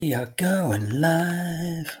We are going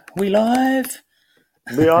live. We live?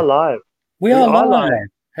 We are live. We are live.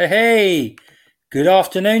 Hey, hey. Good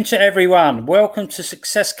afternoon to everyone. Welcome to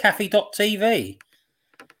SuccessCafe.tv.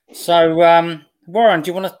 So, Warren, do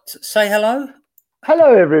you want to say hello?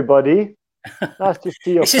 Hello, everybody. Nice to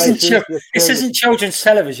see your faces. This isn't children's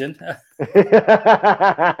television.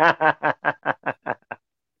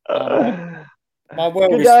 My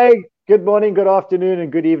world Good day, good morning, good afternoon,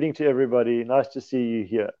 and good evening to everybody. Nice to see you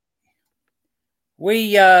here. We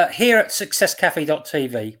here at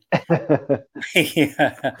SuccessCafe.tv.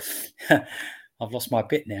 I've lost my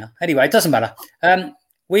bit now. Anyway, it doesn't matter.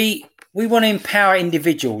 We want to empower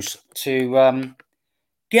individuals to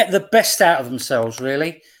get the best out of themselves,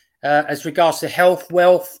 really, as regards to health,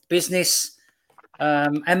 wealth, business,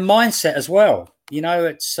 and mindset as well. You know,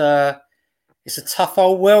 it's a tough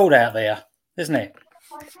old world out there, isn't it?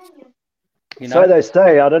 You know? So they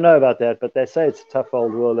say. I don't know about that, but they say it's a tough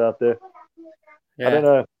old world out there. Yeah. I don't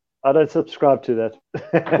know. I don't subscribe to that.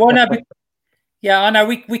 Well, no, I know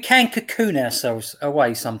we can cocoon ourselves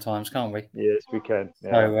away sometimes, can't we? Yes, we can.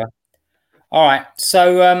 Yeah. So, all right.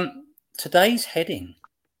 So today's heading.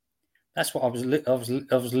 That's what I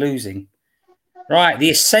was losing. Right, the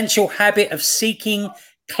essential habit of seeking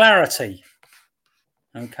clarity.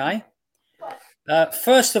 Okay.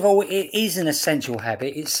 First of all, it is an essential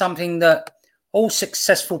habit. It's something that all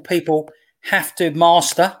successful people have to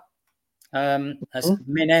master, as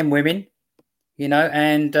men and women. You know,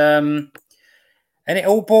 and it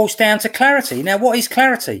all boils down to clarity. Now, what is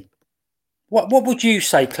clarity? What would you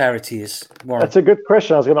say clarity is, Warren? That's a good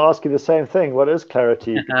question. I was going to ask you the same thing. What is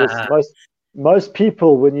clarity? Because most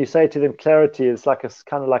people, when you say to them clarity, it's like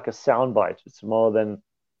kind of like a soundbite. It's more than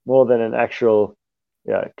an actual,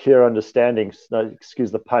 clear understanding. No,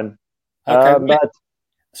 excuse the pun. Okay, but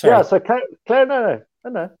sorry. Yeah, so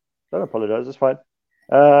no, don't apologize. It's fine.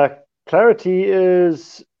 Clarity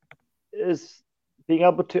is being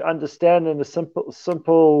able to understand in a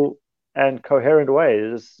simple and coherent way.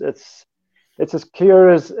 It's as clear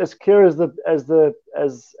as the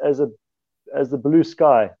blue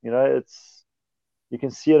sky. You know, you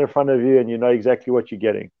can see it in front of you and you know exactly what you're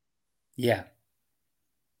getting. Yeah.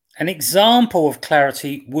 An example of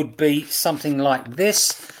clarity would be something like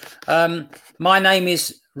this. My name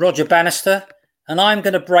is Roger Bannister, and I'm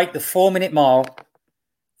going to break the 4-minute mile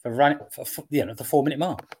for running the 4-minute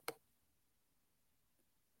mile.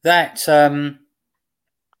 That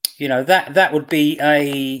that would be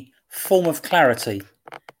a form of clarity.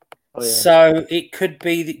 Oh, yeah. So it could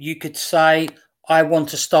be that you could say, I want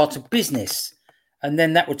to start a business, and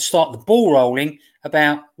then that would start the ball rolling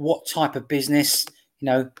about what type of business. You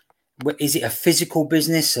know, is it a physical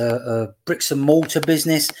business, a bricks and mortar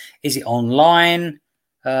business? Is it online?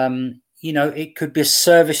 You know, it could be a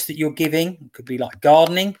service that you're giving. It could be like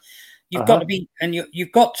gardening. You've got to be, and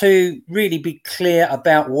you've got to really be clear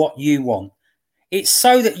about what you want. It's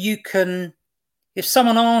so that you can, if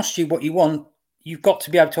someone asks you what you want, you've got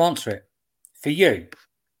to be able to answer it for you.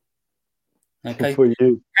 Okay. For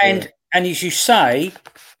you. And as you say,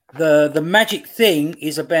 the magic thing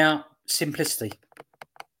is about simplicity.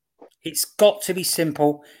 It's got to be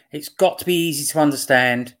simple. It's got to be easy to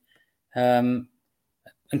understand, and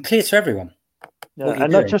clear to everyone. Yeah,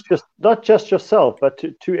 and not just yourself, but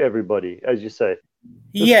to everybody, as you say.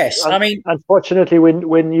 Yes, I mean, unfortunately,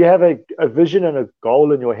 when you have a vision and a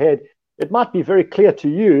goal in your head, it might be very clear to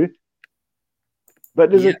you,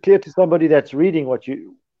 but is it clear to somebody that's reading what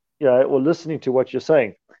or listening to what you're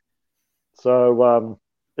saying? So,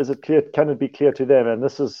 is it clear? Can it be clear to them? And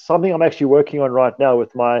this is something I'm actually working on right now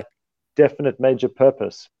with my definite major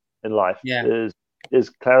purpose in life. Yeah. Is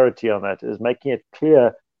clarity on that, is making it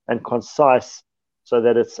clear and concise so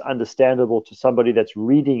that it's understandable to somebody that's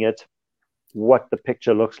reading it what the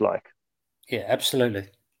picture looks like. Yeah, absolutely.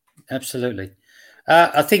 Absolutely.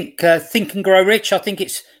 I think Think and Grow Rich, I think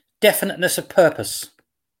it's definiteness of purpose.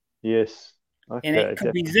 Yes. Okay, and it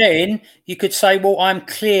could be then you could say, well, I'm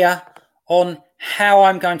clear on how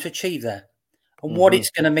I'm going to achieve that and what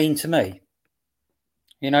it's going to mean to me.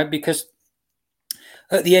 You know, because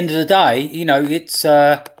at the end of the day, you know, it's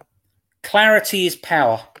clarity is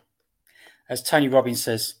power, as Tony Robbins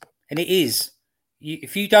says. And it is.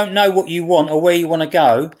 If you don't know what you want or where you want to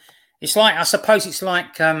go, it's like, I suppose it's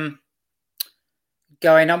like going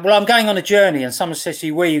on, well, I'm going on a journey and someone says to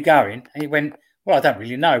you, where are you going? And you went, well, I don't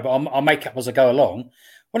really know, but I'll make up as I go along.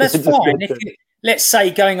 Well, that's fine. If you, let's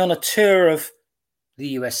say, going on a tour of the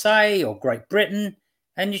USA or Great Britain,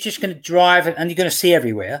 and you're just going to drive and you're going to see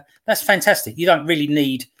everywhere, that's fantastic. You don't really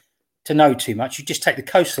need to know too much. You just take the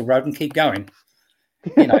coastal road and keep going.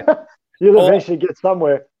 You know, you'll eventually get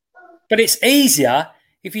somewhere. But it's easier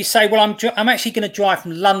if you say, well, I'm actually going to drive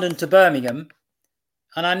from London to Birmingham,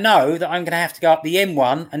 and I know that I'm going to have to go up the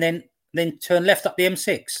M1 and then turn left up the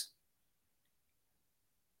M6,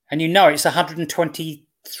 and you know it's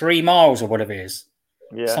 123 miles or whatever it is,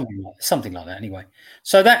 something like that. Anyway,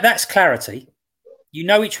 so that's clarity. You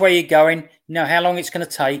know which way you're going. You know how long it's going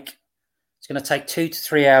to take. It's going to take 2 to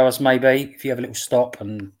 3 hours, maybe, if you have a little stop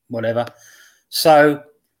and whatever. So,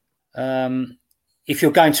 if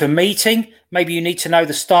you're going to a meeting, maybe you need to know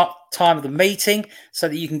the start time of the meeting so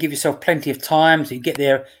that you can give yourself plenty of time to get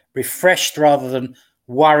there refreshed rather than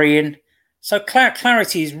worrying. So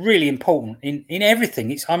clarity is really important in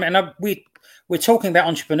everything. We're talking about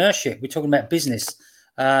entrepreneurship. We're talking about business,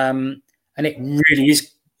 and it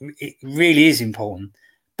really is important.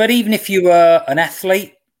 But even if you were an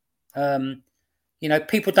athlete,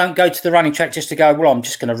 people don't go to the running track just to go, well, I'm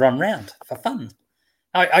just going to run round for fun.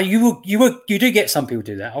 You do get some people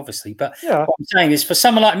do that, obviously, but what I'm saying is, for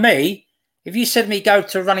someone like me, if you said to me go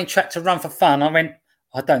to a running track to run for fun, I went,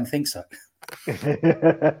 I don't think so.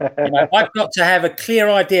 I've got to have a clear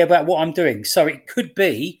idea about what I'm doing. So it could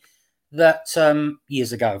be that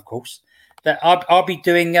years ago, of course, that I'll be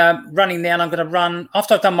doing running there, and I'm going to run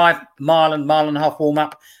after I've done my mile and a half warm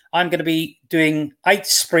up. I'm going to be doing 8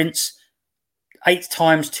 sprints, 8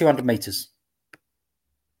 times 200 meters.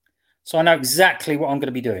 So I know exactly what I'm going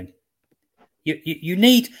to be doing.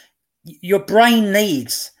 Your brain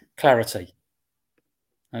needs clarity.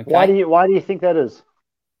 Okay? Why do you think that is?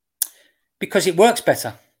 Because it works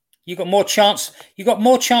better. You've got more chance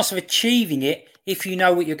of achieving it if you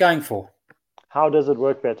know what you're going for. How does it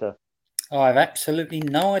work better? I have absolutely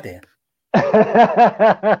no idea.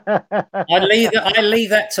 I leave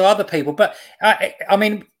that to other people. But I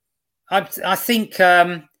think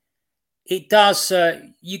it does.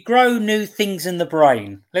 You grow new things in the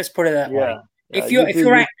brain. Let's put it that way. If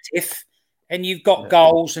you're active and you've got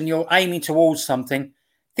goals and you're aiming towards something,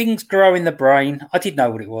 things grow in the brain. I didn't know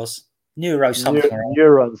what it was. Neurons. The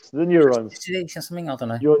neurons. Something, I don't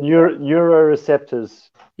know. Your neuroreceptors.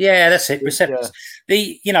 Yeah, that's it. Receptors.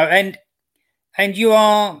 Yeah. And you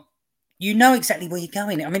know exactly where you're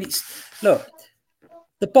going. I mean,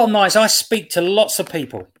 the bottom line is I speak to lots of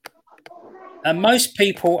people. And most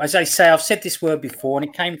people, as I say, I've said this word before, and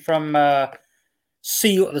it came from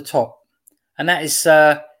see you at the top. And that is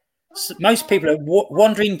most people are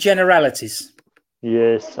wandering generalities.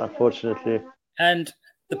 Yes, unfortunately. And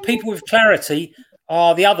the people with clarity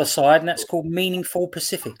are the other side, and that's called meaningful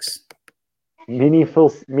Pacifics.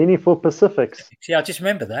 Meaningful Pacifics. Yeah, I just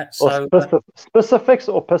remember that. So specifics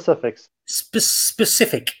or Pacifics?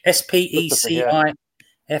 Specific. SPECIFIC.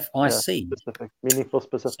 Yeah, specific. Meaningful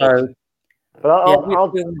specifics. So, but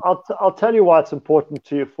I'll tell you why it's important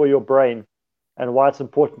for your brain, and why it's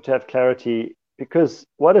important to have clarity. Because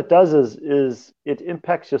what it does is it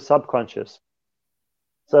impacts your subconscious.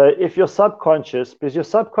 So if your subconscious, because your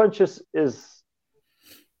subconscious is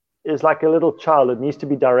like a little child, it needs to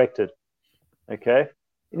be directed. Okay,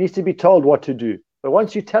 it needs to be told what to do. But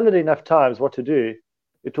once you tell it enough times what to do,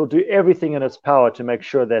 it will do everything in its power to make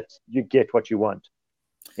sure that you get what you want.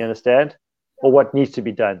 You understand? Or what needs to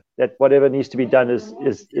be done. That whatever needs to be done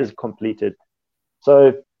is completed.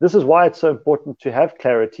 So this is why it's so important to have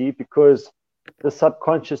clarity, because the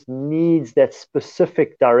subconscious needs that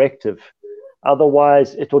specific directive.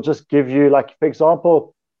 Otherwise, it will just give you, like, for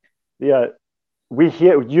example, we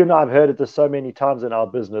hear, you and I have heard it this so many times in our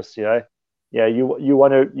business. You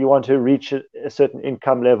want to reach a certain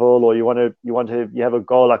income level, or you have a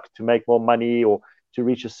goal, like to make more money or to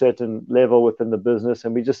reach a certain level within the business,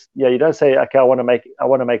 and you don't say, okay, I want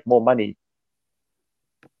to make more money.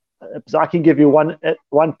 So I can give you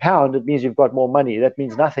 £1, it means you've got more money. That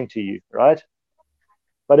means nothing to you, right?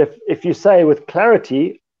 But if you say with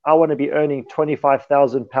clarity, I want to be earning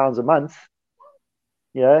 £25,000 a month,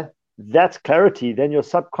 that's clarity. Then your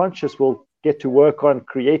subconscious will get to work on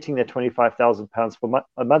creating that £25,000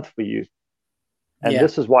 a month for you. And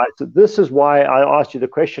this is why I asked you the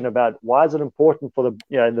question about why is it important for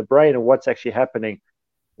in the brain and what's actually happening,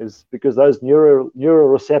 is because those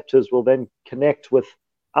neuroreceptors will then connect with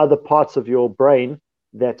other parts of your brain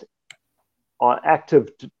that are active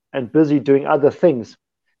and busy doing other things.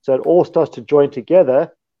 So it all starts to join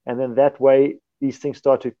together, and then that way these things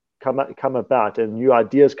start to come about, and new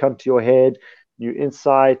ideas come to your head, new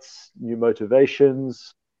insights, new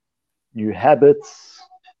motivations, new habits.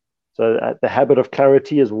 So the habit of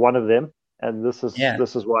clarity is one of them, and this is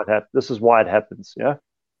why it happens. Yeah.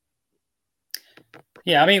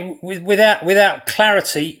 Yeah, I mean, without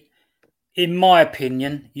clarity, in my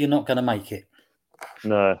opinion, you're not going to make it.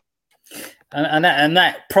 No. And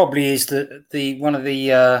that probably is the one of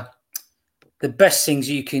the the best things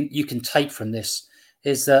you can take from this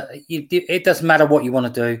is that it doesn't matter what you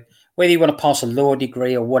want to do, whether you want to pass a law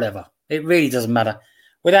degree or whatever. It really doesn't matter.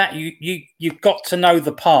 With that, you've got to know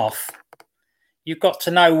the path. You've got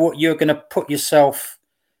to know what you're going to put yourself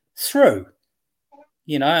through,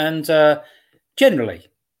 and generally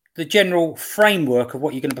the general framework of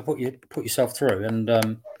what you're going to put yourself through. And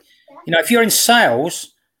if you're in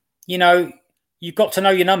sales, you've got to know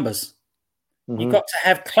your numbers. Mm-hmm. You've got to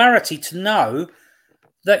have clarity to know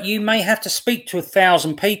that you may have to speak to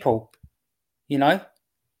 1,000 people,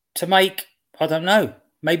 to make, I don't know,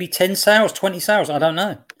 maybe 10 sales, 20 sales. I don't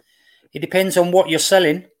know. It depends on what you're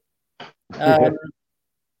selling. We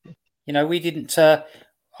didn't. I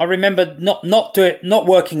remember not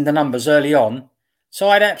working the numbers early on, so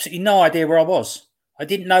I had absolutely no idea where I was. I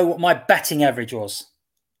didn't know what my batting average was.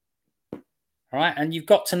 All right, and you've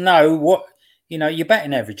got to know what your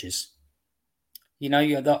batting average is.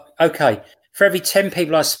 Okay. For every 10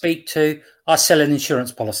 people I speak to, I sell an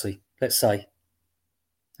insurance policy. Let's say.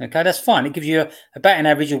 Okay, that's fine. It gives you a batting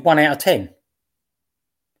average of 1 out of 10.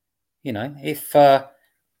 If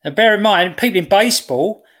and bear in mind, people in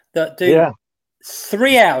baseball that do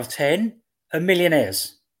 3 out of 10 are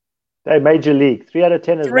millionaires. They're major league. 3 out of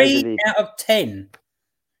 10 is major league. 3 out of 10.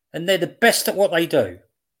 And they're the best at what they do.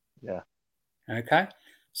 Yeah. Okay.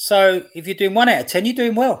 So if you're doing 1 out of 10, you're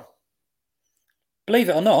doing well. Believe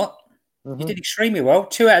it or not, you did extremely well.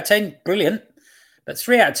 2 out of 10, brilliant. But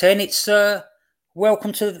 3 out of 10, it's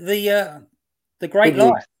welcome to the great Big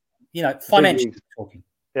life. Financially talking.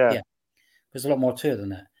 Yeah. There's a lot more to it than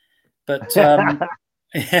that. But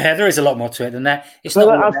there is a lot more to it than that. It's so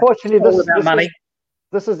not unfortunately all about money.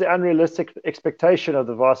 This is the unrealistic expectation of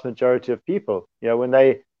the vast majority of people. When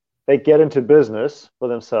they get into business for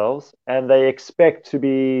themselves and they expect to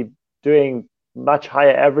be doing much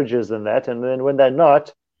higher averages than that, and then when they're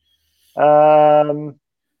not,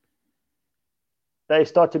 they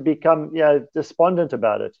start to become despondent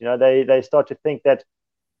about it. They start to think that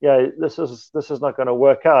this is not going to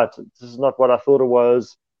work out. This is not what I thought it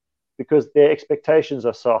was, because their expectations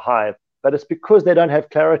are so high. But it's because they don't have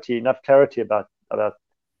enough clarity about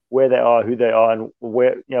where they are, who they are, and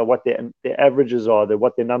where what their averages are,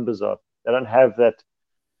 what their numbers are. They don't have that.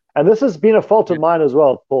 And this has been a fault of mine as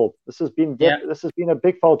well, Paul. This has been a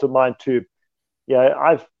big fault of mine too.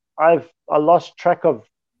 I lost track of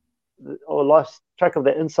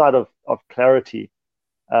the inside of clarity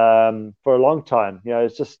for a long time.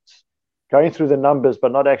 It's just going through the numbers,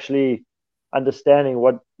 but not actually understanding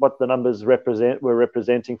what the numbers were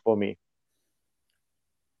representing for me.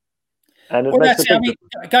 And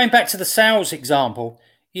going back to the sales example,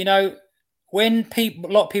 when a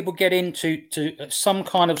lot of people get into some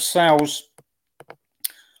kind of sales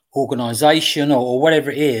organization or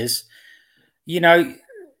whatever it is,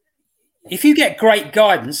 if you get great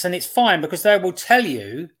guidance, and it's fine, because they will tell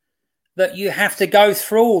you that you have to go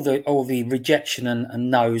through all the rejection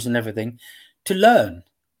and no's and everything to learn.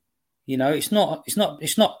 It's not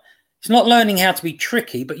learning how to be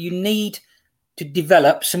tricky, but you need to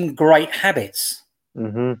develop some great habits.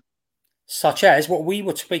 Mm-hmm. Such as what we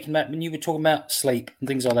were speaking about when you were talking about sleep and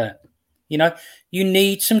things like that. You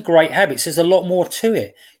need some great habits. There's a lot more to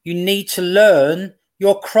it. You need to learn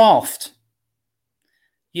your craft.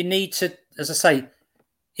 You need to, as I say,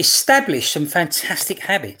 establish some fantastic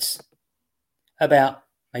habits about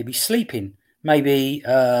maybe sleeping, maybe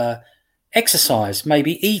exercise,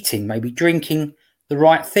 maybe eating, maybe drinking the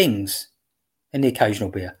right things, and the occasional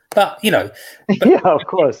beer. But, of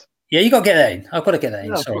course. Yeah, you got to get that in. I've got to get that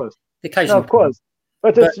in. Sorry. Of course. Of course.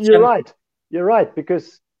 But you're right. You're right,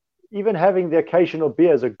 because even having the occasional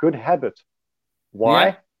beer is a good habit. Why?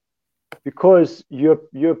 Yeah. Because you're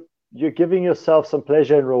giving yourself some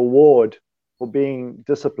pleasure and reward for being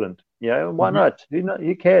disciplined. Why not?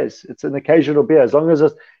 Who cares? It's an occasional beer. As long as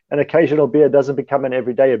an occasional beer doesn't become an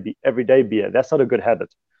everyday beer, that's not a good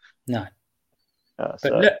habit. No.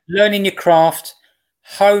 But learning your craft,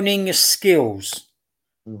 honing your skills.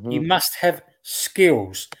 Mm-hmm. You must have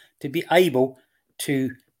skills to be able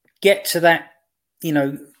to get to that,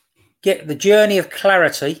 get the journey of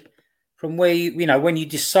clarity from where when you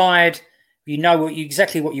decide,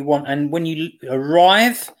 exactly what you want, and when you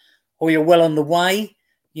arrive or you're well on the way,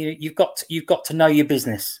 you've got to know your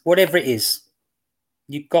business, whatever it is.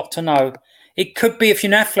 You've got to know. It could be, if you're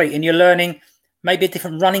an athlete and you're learning maybe a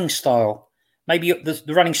different running style, maybe the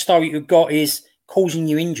running style you've got is causing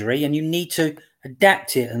you injury, and you need to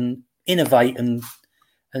adapt it and innovate and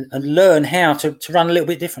learn how to run a little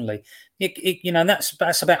bit differently.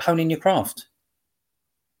 That's about honing your craft.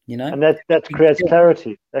 And that creates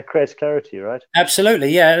clarity. That creates clarity, right? Absolutely,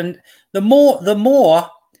 yeah. And the more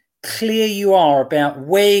clear you are about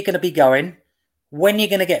where you're going to be going, when you're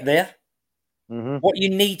going to get there, what you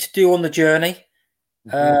need to do on the journey,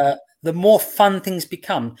 the more fun things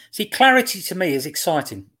become. See, clarity to me is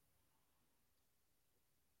exciting.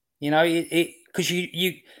 You know, because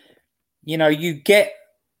you get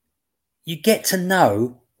to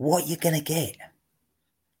know what you're going to get.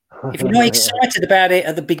 If you're not excited about it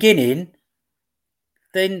at the beginning,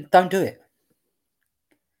 then don't do it.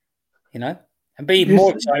 You know, and be even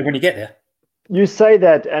more excited when you get there. You say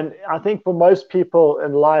that, and I think for most people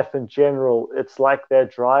in life in general, it's like they're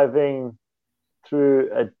driving through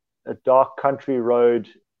a dark country road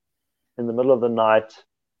in the middle of the night,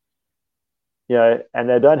 you know, and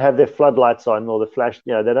they don't have their floodlights on or the flash,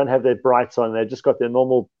 you know, they don't have their brights on. They've just got their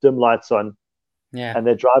normal dim lights on. Yeah. And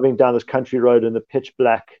they're driving down this country road in the pitch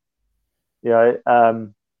black. You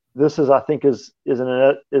know, this is, I think, is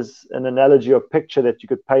an analogy or picture that you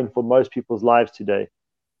could paint for most people's lives today.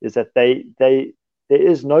 Is that there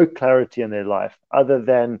is no clarity in their life other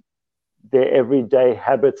than their everyday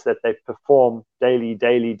habits that they perform daily.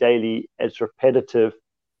 It's repetitive.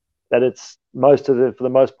 That it's for the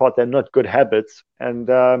most part, they're not good habits, and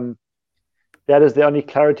that is the only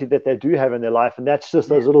clarity that they do have in their life, and that's just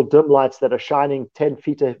those little dim lights that are shining 10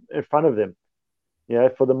 feet in front of them. You know,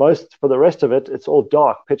 for the rest of it, it's all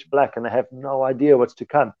dark, pitch black, and they have no idea what's to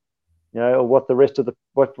come. You know, or what the rest of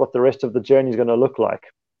the journey is going to look like.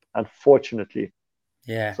 Unfortunately,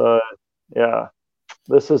 yeah. So, yeah,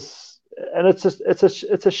 this is, and it's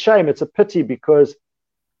a shame. It's a pity because,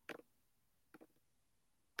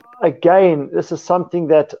 again, this is something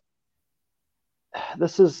that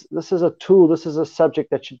this is a tool. This is a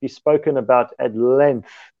subject that should be spoken about at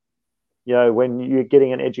length. You know, when you're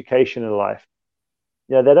getting an education in life,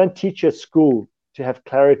 you know, they don't teach you at school to have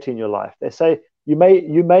clarity in your life. They say you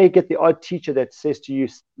may get the odd teacher that says to you,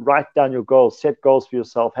 write down your goals, set goals for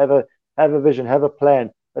yourself, have a vision, have a plan.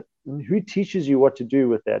 But who teaches you what to do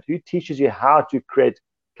with that? Who teaches you how to create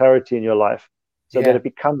clarity in your life so that it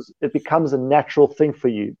becomes a natural thing for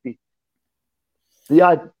you?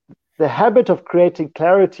 The habit of creating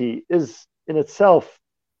clarity is in itself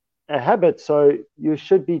a habit. So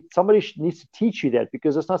somebody needs to teach you that,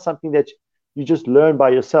 because it's not something that you just learn by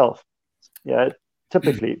yourself. Yeah,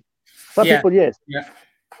 typically. Some people, yes. Yeah.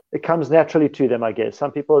 It comes naturally to them, I guess.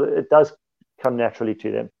 Some people, it does come naturally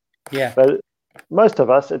to them. Yeah. But most of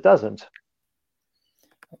us, it doesn't.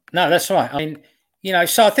 No, that's right. I mean, you know,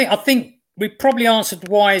 so I think we probably answered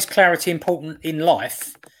why is clarity important in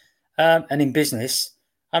life and in business.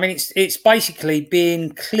 I mean, it's basically being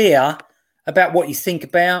clear about what you think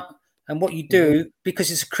about and what you do,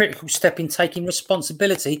 because it's a critical step in taking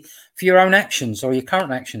responsibility for your own actions or your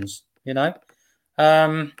current actions, you know.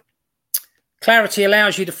 Clarity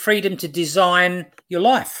allows you the freedom to design your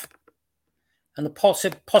life and the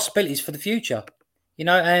possibilities for the future, you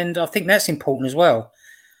know, and I think that's important as well.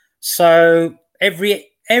 So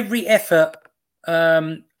every effort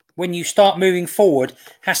when you start moving forward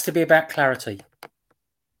has to be about clarity,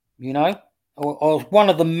 you know, or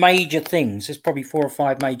one of the major things. There's probably 4 or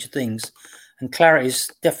 5 major things, and clarity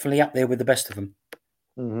is definitely up there with the best of them.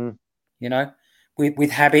 You know,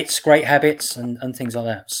 with habits, great habits, and things like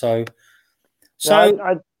that. So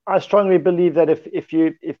I strongly believe that if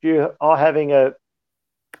you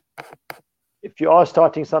are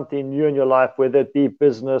starting something new in your life, whether it be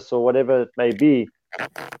business or whatever it may be,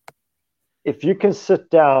 if you can sit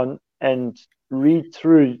down and read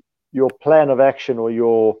through your plan of action or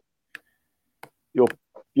your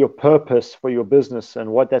purpose for your business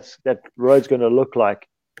and what that road's going to look like,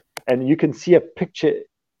 and you can see a picture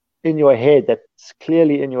in your head that's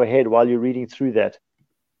clearly in your head while you're reading through that,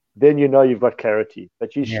 then you know you've got clarity.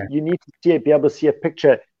 But you need to be able to see a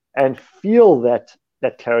picture and feel that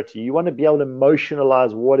clarity. You want to be able to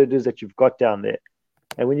emotionalize what it is that you've got down there.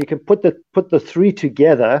 And when you can put the three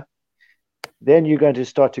together, then you're going to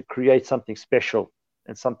start to create something special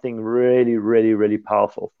and something really, really, really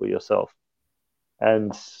powerful for yourself.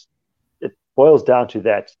 And it boils down to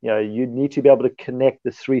that. You know, you need to be able to connect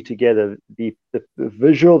the three together. The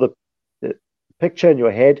visual, the picture in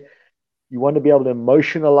your head. You want to be able to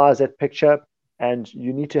emotionalize that picture, and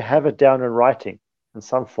you need to have it down in writing in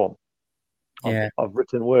some form of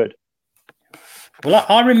written word. Well,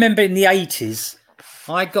 I remember in the 80s,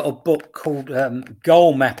 I got a book called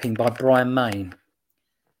Goal Mapping by Brian Main.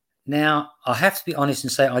 Now, I have to be honest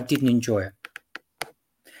and say I didn't enjoy it.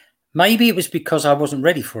 Maybe it was because I wasn't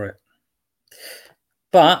ready for it.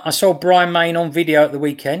 But I saw Brian Main on video at the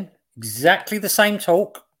weekend, exactly the same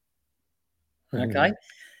talk. Okay.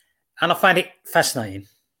 And I found it fascinating.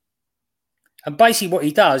 And basically what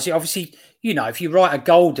he does, obviously, you know, if you write a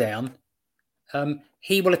goal down,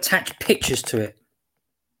 he will attach pictures to it.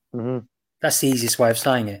 Mm-hmm. That's the easiest way of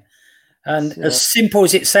saying it. And as simple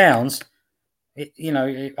as it sounds,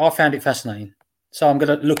 I found it fascinating. So I'm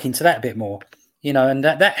going to look into that a bit more, and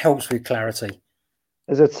that helps with clarity.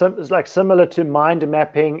 Is it it's like similar to mind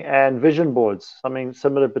mapping and vision boards? Something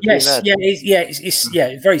similar between that? It's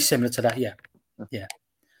very similar to that. Yeah. Okay.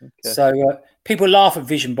 So people laugh at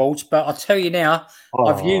vision boards, but I'll tell you now,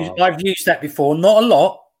 I've used that before. Not a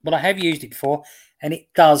lot, but I have used it before, and it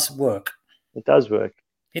does work. It does work.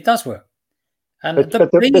 It does work. And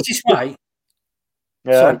the easiest way.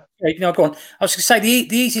 Yeah. Sorry, go on. I was going to say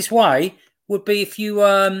the easiest way would be if you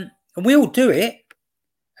and we all do it.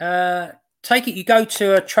 Take it. You go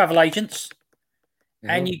to a travel agent's,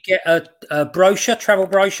 and you get a brochure, travel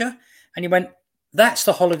brochure, and you went, "That's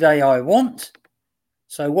the holiday I want."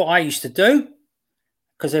 So what I used to do,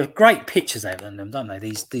 because there are great pictures out of them, don't they?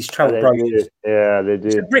 These travel brochures. Yeah, they do.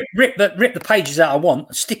 So rip the pages out I want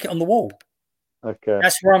and stick it on the wall. Okay.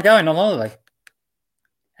 That's where I'm going on holiday.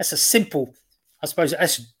 That's a simple, I suppose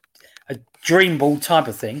that's a dream board type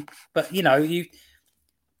of thing. But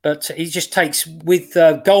but it just takes with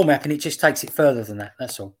goal mapping. It just takes it further than that.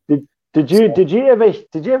 That's all. Did you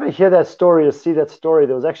ever hear that story or see that story?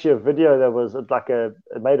 There was actually a video that was like it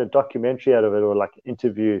made a documentary out of it, or like an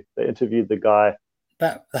interview. They interviewed the guy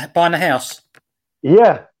about buying a house.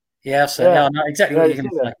 Yeah. Yeah. So I know exactly what you're going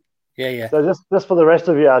to say. Yeah. So just for the rest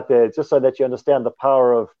of you out there, just so that you understand the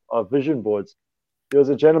power of vision boards, there was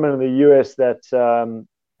a gentleman in the US that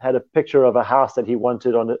had a picture of a house that he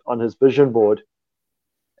wanted on his vision board,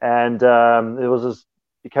 and it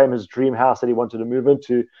became his dream house that he wanted to move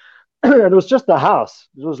into. And it was just the house.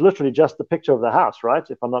 It was literally just the picture of the house, right?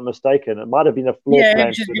 If I'm not mistaken, it might have been a floor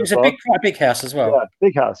plan. It was quite a big house as well. Yeah,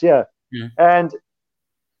 big house. Yeah. And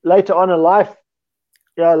later on in life,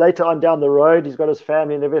 later on down the road, he's got his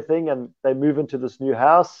family and everything, and they move into this new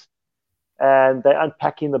house, and they're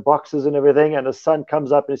unpacking the boxes and everything. And his son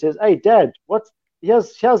comes up and he says, "Hey, Dad,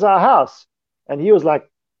 here's our house." And he was like,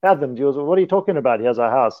 fathomed. He was, "What are you talking about? Here's our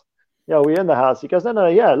house." Yeah, we're in the house. He goes, "No,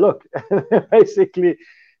 yeah, look." Basically,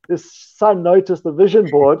 his son noticed the vision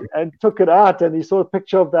board and took it out, and he saw a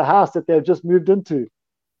picture of the house that they've just moved into.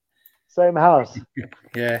 Same house.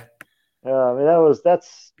 Yeah. I mean,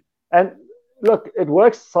 and look, it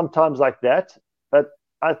works sometimes like that, but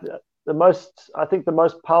I think the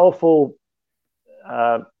most powerful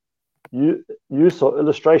use or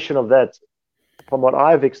illustration of that, from what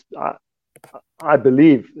I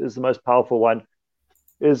believe is the most powerful one,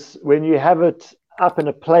 is when you have it up in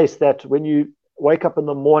a place that when you wake up in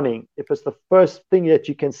the morning, if it's the first thing that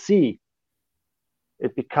you can see,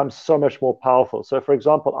 it becomes so much more powerful. So, for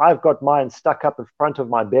example, I've got mine stuck up in front of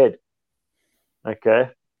my bed. Okay.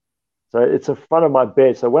 So it's in front of my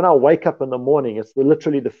bed. So when I wake up in the morning, it's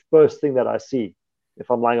literally the first thing that I see if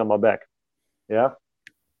I'm lying on my back. Yeah.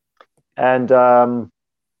 And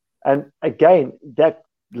again, that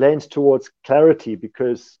lends towards clarity,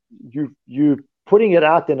 because you putting it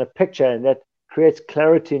out in a picture, and that creates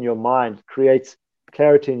clarity in your mind, creates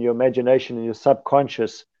clarity in your imagination and your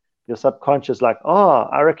subconscious. Your subconscious, like, "Oh,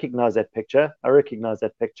 I recognize that picture. I recognize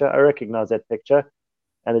that picture. I recognize that picture."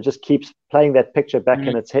 And it just keeps playing that picture back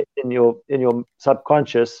in its head, in your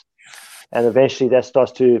subconscious, and eventually that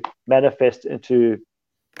starts to manifest into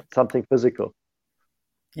something physical.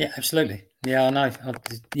 Yeah, absolutely. Yeah, I know. I've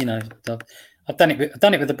done it. I've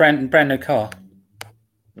done it with a brand new car.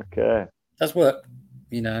 Okay, it does work,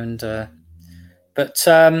 and but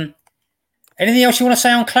anything else you want to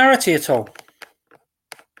say on clarity at all?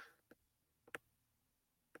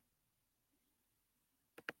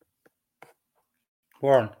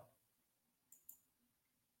 Warren.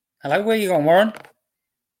 Hello, where are you going, Warren?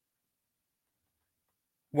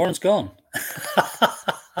 Warren's gone.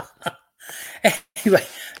 Anyway,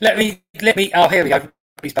 let me. Oh, here we go.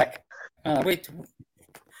 He's back. Wait.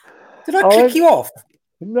 Did I click you off?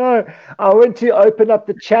 No, I went to open up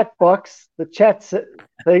the chat box, the chat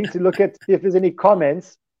thing, to look at if there's any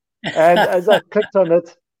comments. And as I clicked on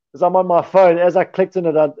it, as I'm on my phone, as I clicked on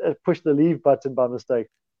it, I pushed the leave button by mistake.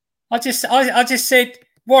 I just said,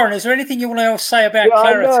 Warren, is there anything you want to say about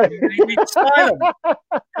clarity? It's silent.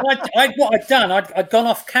 What I'd done, I'd gone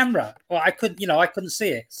off camera. Well, I couldn't see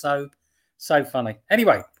it. So funny.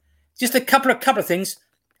 Anyway, just a couple of things.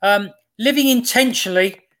 Living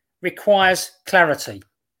intentionally requires clarity,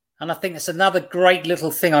 and I think that's another great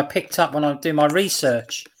little thing I picked up when I do my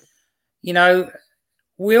research. We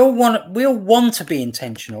all want to be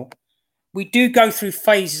intentional. We do go through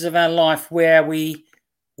phases of our life where we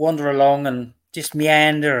wander along and just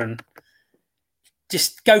meander and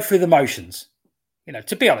just go through the motions.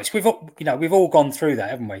 To be honest, we've all gone through that,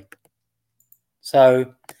 haven't we?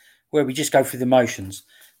 So where we just go through the motions.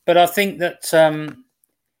 But I think that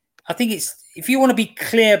I think it's, if you want to be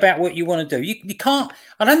clear about what you want to do, you can't.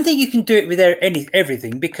 I don't think you can do it with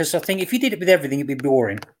everything, because I think if you did it with everything, it'd be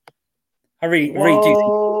boring. I really do think.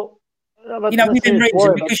 You know, within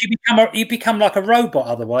reason, because you become like a robot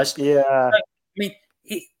otherwise. Yeah. So, I mean,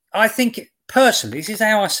 I think personally, this is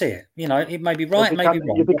how I see it. You know, it may be right, it may be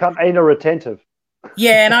wrong. You become anal retentive.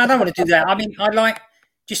 Yeah, and I don't want to do that. I mean, I like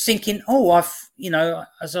just thinking, you know,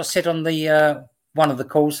 as I said on the one of the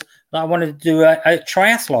calls, that I wanted to do a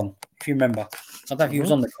triathlon, if you remember. I don't know if he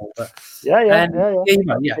was on the call, but yeah.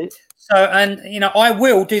 So, and you know, I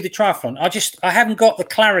will do the triathlon. I haven't got the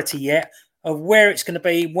clarity yet of where it's going to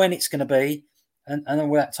be, when it's going to be, and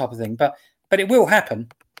all that type of thing. But it will happen.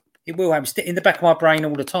 It will happen. It's in the back of my brain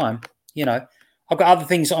all the time. You know, I've got other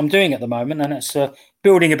things that I'm doing at the moment, and it's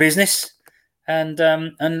building a business and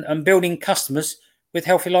building customers with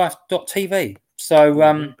healthylife.tv.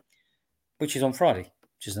 So, which is on Friday,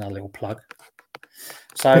 which is another little plug.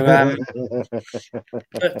 So, as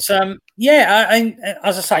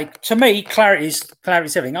I say, to me, clarity is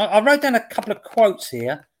everything. I wrote down a couple of quotes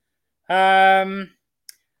here. A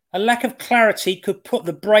lack of clarity could put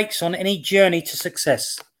the brakes on any journey to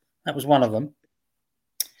success. That was one of them.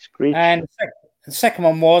 Screech. And the second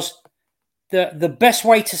one was the best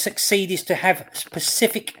way to succeed is to have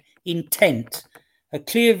specific intent, a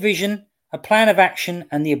clear vision, a plan of action,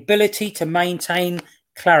 and the ability to maintain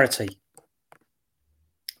clarity.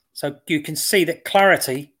 So you can see that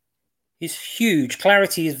clarity is huge.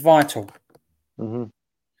 Clarity is vital and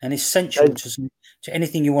essential to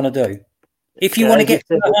anything you want to do. If you want to get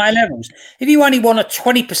to the higher levels, if you only want a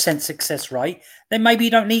 20% success rate, then maybe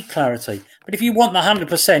you don't need clarity. But if you want the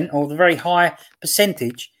 100% or the very high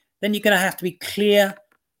percentage, then you're going to have to be clear,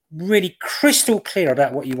 really crystal clear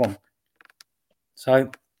about what you want.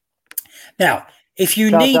 So now, if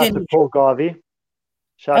you need any... Paul Garvey.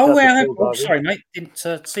 Sorry, mate,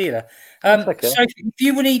 didn't see you there. Okay. So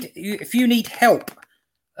if you need help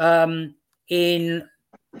in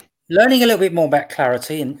learning a little bit more about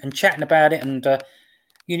clarity and chatting about it, and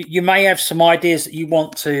you may have some ideas that you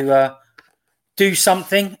want to do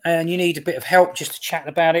something, and you need a bit of help just to chat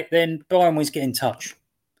about it, then by all means get in touch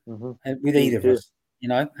with either of us, you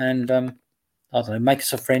know, and I don't know, make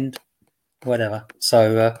us a friend, whatever.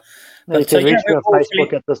 So you can reach me on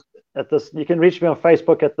Facebook at this. You can reach me on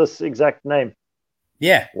Facebook at this exact name.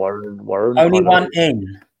 Yeah, Warren. Only one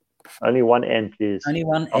N. Only one N, please. Only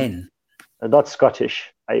one N. Not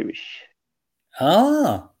Scottish, Irish.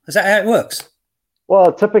 Ah, is that how it works?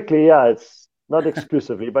 Well, typically, yeah, it's not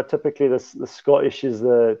exclusively, but typically the Scottish is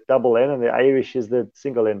the double N and the Irish is the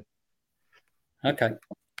single N. Okay.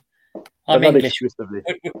 I'm English. Not exclusively.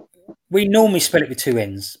 We normally spell it with two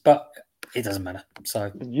N's, but it doesn't matter. So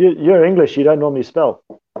you're English. You don't normally spell.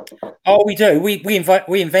 Oh, we do. We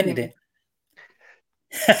invented it.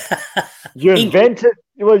 You invented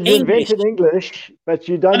English, but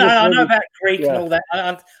you don't. I know about Greek and all that.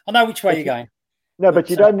 I know which way you're going. No, but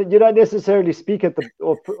you don't necessarily speak it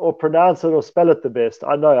or pronounce it or spell it the best.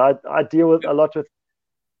 I know. I deal a lot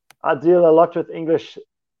with English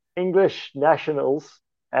nationals,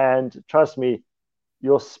 and trust me,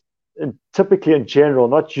 typically in general,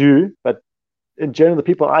 not you, but in general, the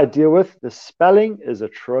people I deal with, the spelling is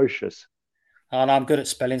atrocious. And I'm good at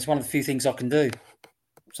spelling. It's one of the few things I can do.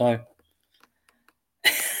 So,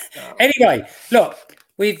 anyway, look,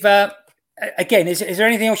 we've again. Is there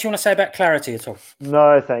anything else you want to say about clarity at all?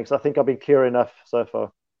 No, thanks. I think I've been clear enough so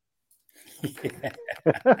far.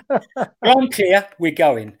 Well, I'm clear. We're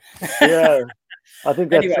going. Yeah, I think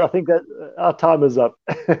that our time is up.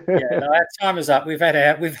 Our time is up. We've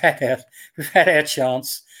had our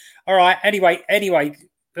chance. All right. Anyway,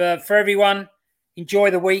 for everyone,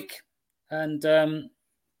 enjoy the week and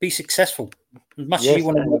be successful as much as you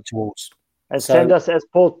want to work towards. And send us, as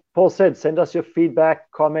Paul said, send us your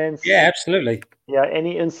feedback, comments. Yeah, absolutely. Yeah,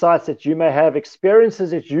 any insights that you may have,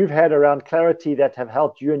 experiences that you've had around clarity that have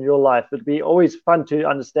helped you in your life. It'd be always fun to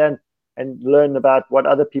understand and learn about what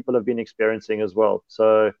other people have been experiencing as well.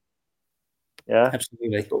 So, yeah,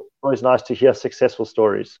 absolutely. It's always nice to hear successful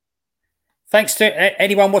stories. Thanks to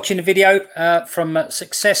anyone watching the video from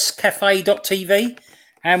successcafe.tv,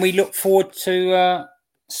 and we look forward to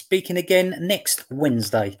speaking again next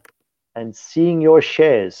Wednesday. And seeing your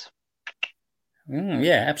shares.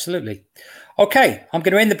 Yeah, absolutely. Okay, I'm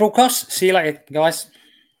going to end the broadcast. See you later, guys.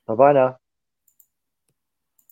 Bye-bye now.